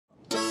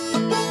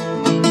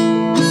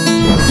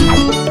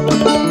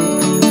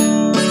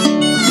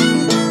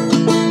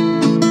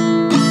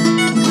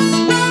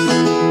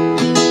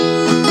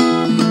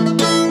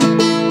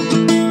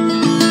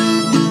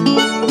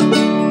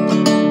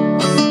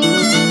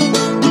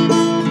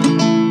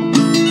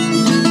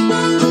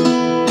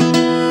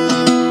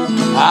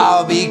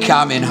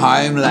coming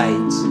home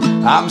late,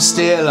 I'm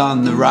still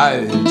on the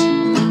road.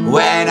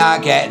 When I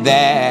get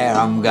there,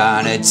 I'm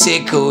gonna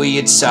tickle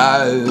your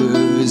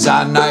toes.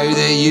 I know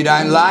that you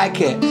don't like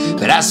it,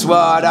 but that's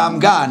what I'm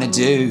gonna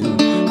do.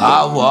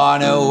 I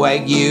wanna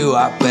wake you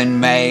up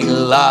and make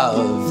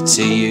love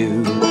to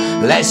you.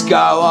 Let's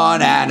go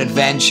on an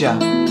adventure.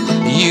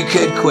 You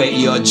could quit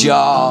your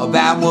job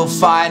and we'll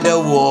find a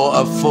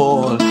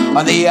waterfall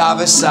on the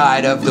other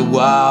side of the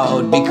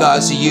world.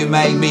 Because you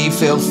make me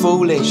feel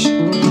foolish,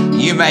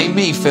 you make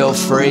me feel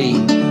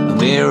free.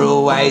 We're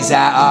always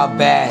at our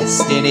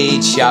best in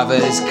each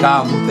other's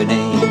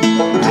company.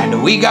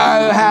 And we go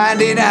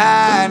hand in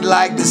hand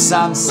like the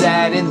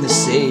sunset in the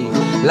sea,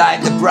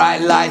 like the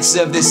bright lights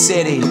of the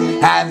city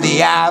and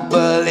the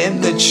apple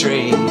in the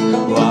tree.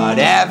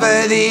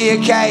 Whatever the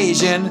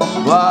occasion,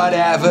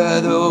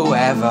 whatever the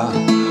weather,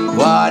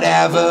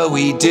 whatever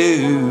we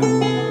do,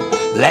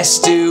 let's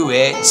do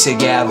it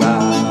together.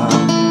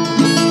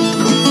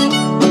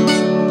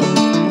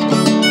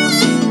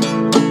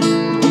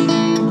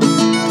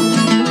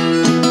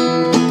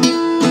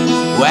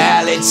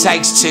 Well, it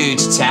takes two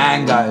to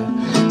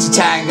tango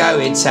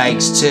it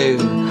takes two.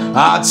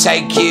 I'll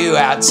take you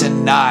out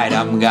tonight,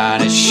 I'm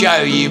gonna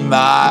show you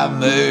my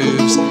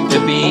moves.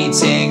 The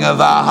beating of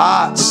our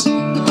hearts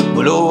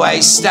will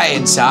always stay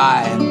in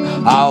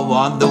time. I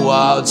want the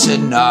world to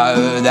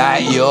know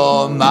that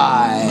you're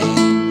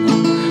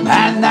mine,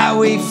 and that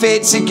we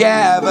fit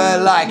together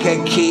like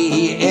a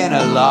key in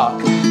a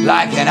lock,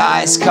 like an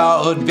ice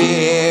cold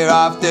beer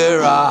after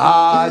a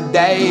hard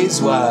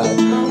day's work.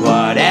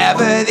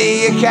 Whatever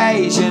the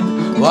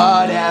occasion,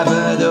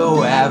 whatever the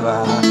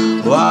weather,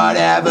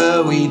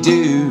 whatever we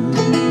do,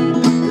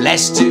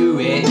 let's do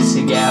it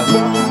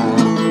together.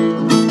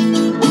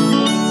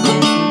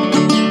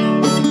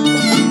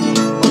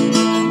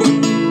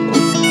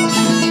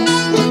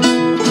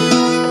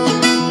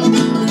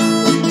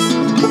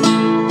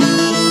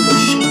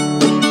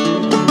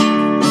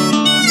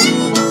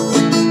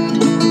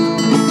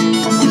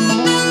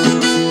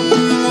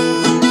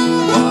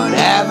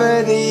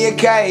 Whatever the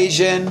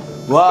occasion,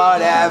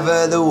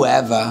 whatever the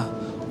weather,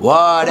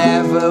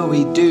 whatever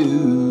we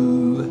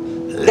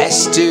do,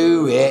 let's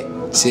do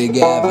it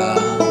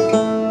together.